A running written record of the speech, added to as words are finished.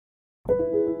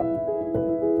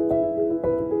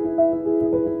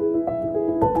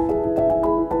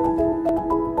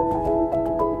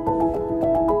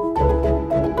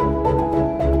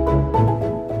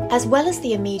As well as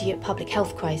the immediate public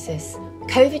health crisis,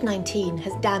 COVID-19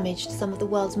 has damaged some of the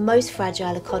world's most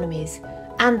fragile economies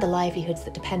and the livelihoods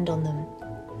that depend on them.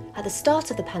 At the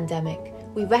start of the pandemic,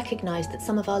 we recognised that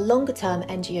some of our longer-term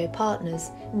NGO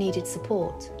partners needed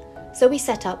support. So we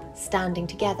set up Standing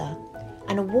Together,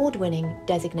 an award-winning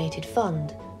designated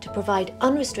fund to provide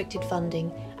unrestricted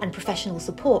funding and professional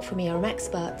support from ERM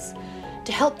experts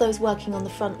to help those working on the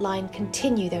front line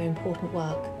continue their important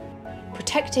work,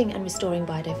 protecting and restoring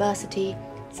biodiversity,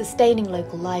 sustaining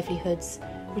local livelihoods,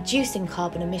 reducing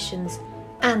carbon emissions,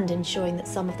 and ensuring that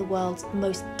some of the world's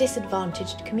most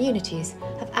disadvantaged communities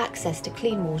have access to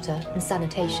clean water and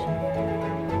sanitation.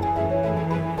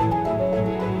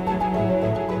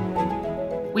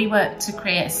 We work to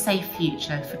create a safe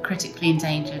future for critically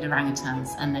endangered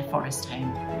orangutans and their forest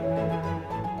home.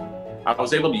 I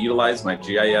was able to utilize my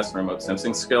GIS and remote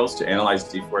sensing skills to analyze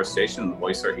deforestation in the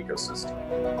Boisar ecosystem.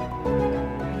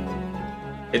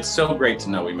 It's so great to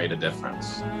know we made a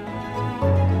difference.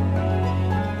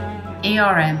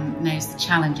 ERM knows the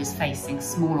challenges facing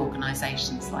small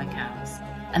organisations like ours,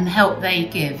 and the help they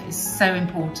give is so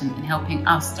important in helping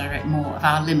us direct more of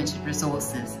our limited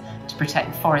resources to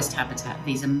protect the forest habitat of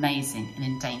these amazing and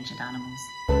endangered animals.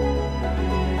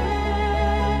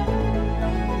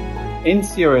 In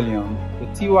Sierra Leone, the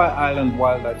Tiwai Island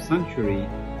Wildlife Sanctuary,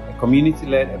 a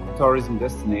community-led ecotourism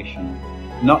destination,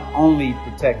 not only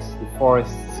protects the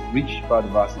forest's rich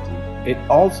biodiversity, it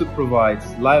also provides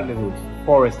livelihoods for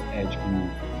forest edge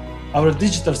communities. Our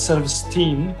digital service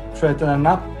team created an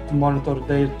app to monitor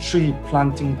their tree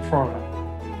planting program.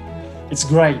 It's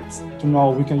great to know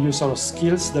we can use our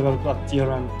skills developed at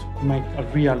ERM to make a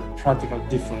real practical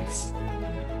difference.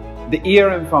 The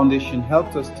ERM Foundation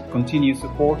helped us to continue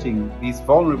supporting these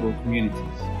vulnerable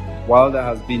communities while there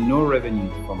has been no revenue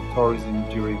from tourism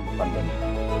during the pandemic.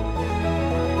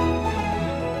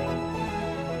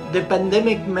 The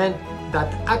pandemic meant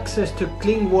that access to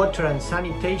clean water and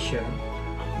sanitation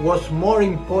was more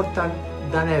important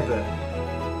than ever.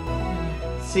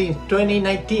 Since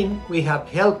 2019, we have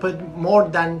helped more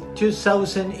than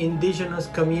 2,000 indigenous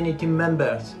community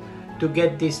members to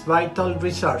get this vital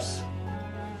resource.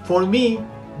 For me,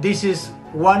 this is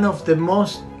one of the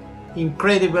most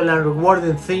incredible and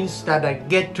rewarding things that I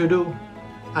get to do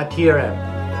at ERM.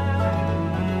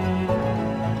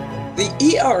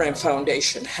 The ERM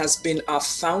Foundation has been our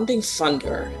founding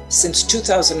funder since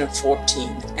 2014,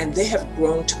 and they have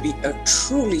grown to be a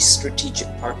truly strategic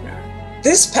partner.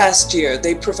 This past year,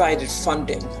 they provided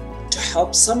funding to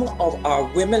help some of our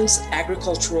women's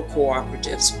agricultural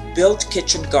cooperatives build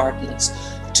kitchen gardens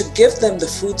to give them the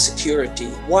food security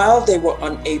while they were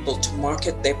unable to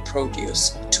market their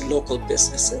produce to local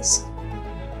businesses.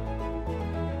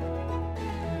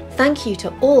 Thank you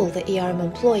to all the ERM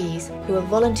employees who have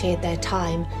volunteered their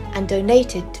time and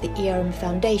donated to the ERM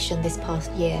Foundation this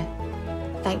past year.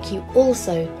 Thank you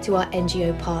also to our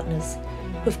NGO partners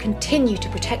who have continued to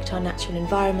protect our natural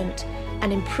environment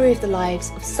and improve the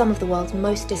lives of some of the world's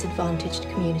most disadvantaged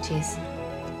communities.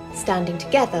 Standing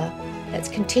together, let's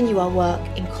continue our work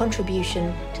in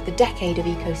contribution to the decade of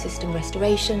ecosystem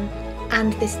restoration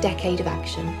and this decade of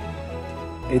action.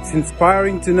 It's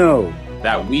inspiring to know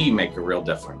that we make a real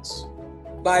difference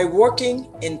by working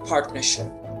in partnership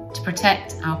to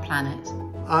protect our planet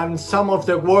and some of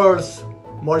the world's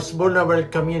most vulnerable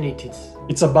communities.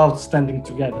 It's about standing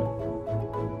together.